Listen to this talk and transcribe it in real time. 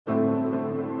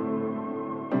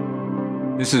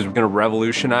This is going to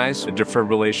revolutionize the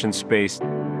defibrillation space.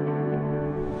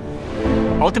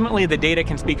 Ultimately, the data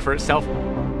can speak for itself.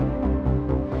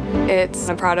 It's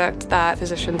a product that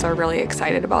physicians are really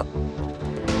excited about.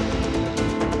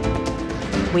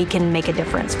 We can make a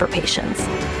difference for patients.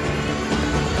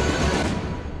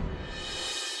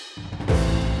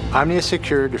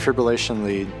 OmniaSecure Defibrillation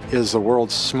lead is the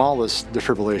world's smallest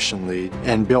defibrillation lead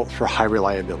and built for high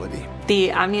reliability. The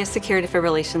OmniaSecure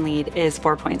Defibrillation lead is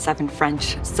 4.7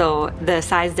 French, so the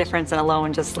size difference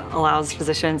alone just allows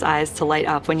physicians' eyes to light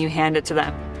up when you hand it to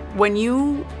them. When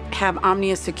you have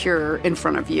OmniaSecure in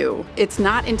front of you, it's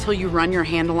not until you run your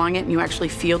hand along it and you actually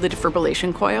feel the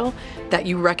defibrillation coil that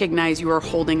you recognize you are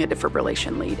holding a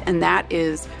defibrillation lead, and that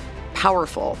is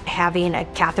powerful. Having a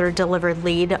catheter-delivered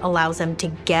lead allows them to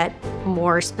get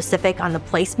more specific on the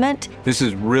placement. This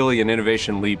is really an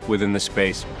innovation leap within the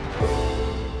space.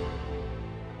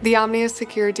 The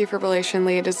OmniaSecure Defibrillation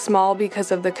lead is small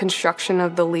because of the construction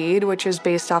of the lead, which is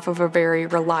based off of a very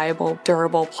reliable,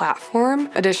 durable platform.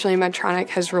 Additionally, Medtronic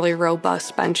has really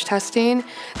robust bench testing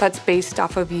that's based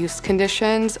off of use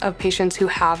conditions of patients who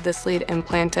have this lead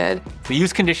implanted. The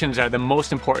use conditions are the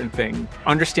most important thing.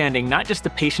 Understanding not just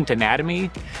the patient anatomy,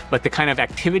 but the kind of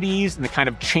activities and the kind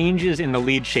of changes in the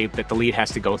lead shape that the lead has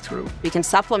to go through. We can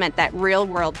supplement that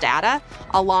real-world data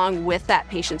along with that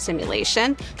patient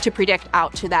simulation to predict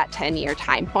out to that 10-year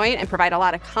time point and provide a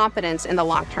lot of confidence in the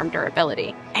long-term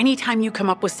durability. Anytime you come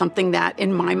up with something that,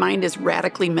 in my mind, is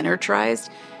radically miniaturized,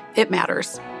 it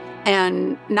matters.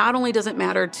 And not only does it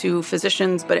matter to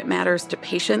physicians, but it matters to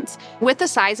patients. With the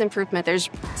size improvement, there's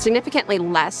significantly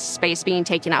less space being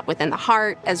taken up within the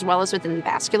heart as well as within the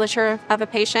vasculature of a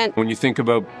patient. When you think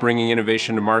about bringing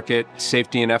innovation to market,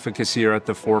 safety and efficacy are at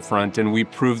the forefront, and we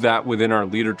proved that within our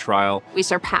leader trial. We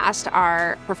surpassed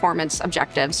our performance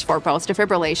objectives for both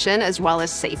defibrillation as well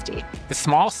as safety. The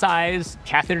small size,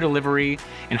 catheter delivery,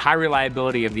 and high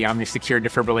reliability of the OmniaSecure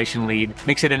Defibrillation lead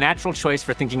makes it a natural choice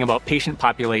for thinking about patient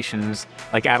populations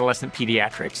like adolescent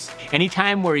pediatrics.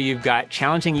 Anytime where you've got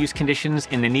challenging use conditions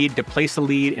and the need to place a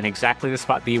lead in exactly the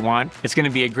spot that you want, it's going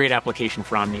to be a great application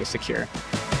for OmniaSecure.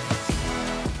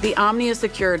 The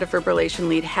OmniaSecure Defibrillation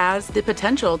lead has the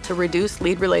potential to reduce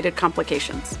lead-related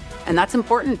complications, and that's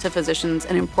important to physicians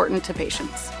and important to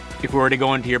patients. If we were to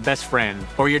go into your best friend,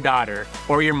 or your daughter,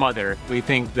 or your mother, we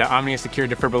think the OmniaSecure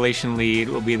Defibrillation lead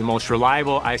will be the most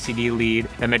reliable ICD lead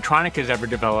that Medtronic has ever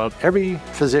developed. Every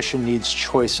physician needs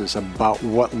choices about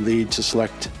what lead to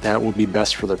select that will be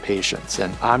best for their patients.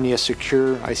 And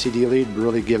OmniaSecure ICD lead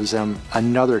really gives them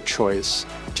another choice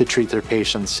to treat their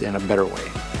patients in a better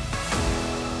way.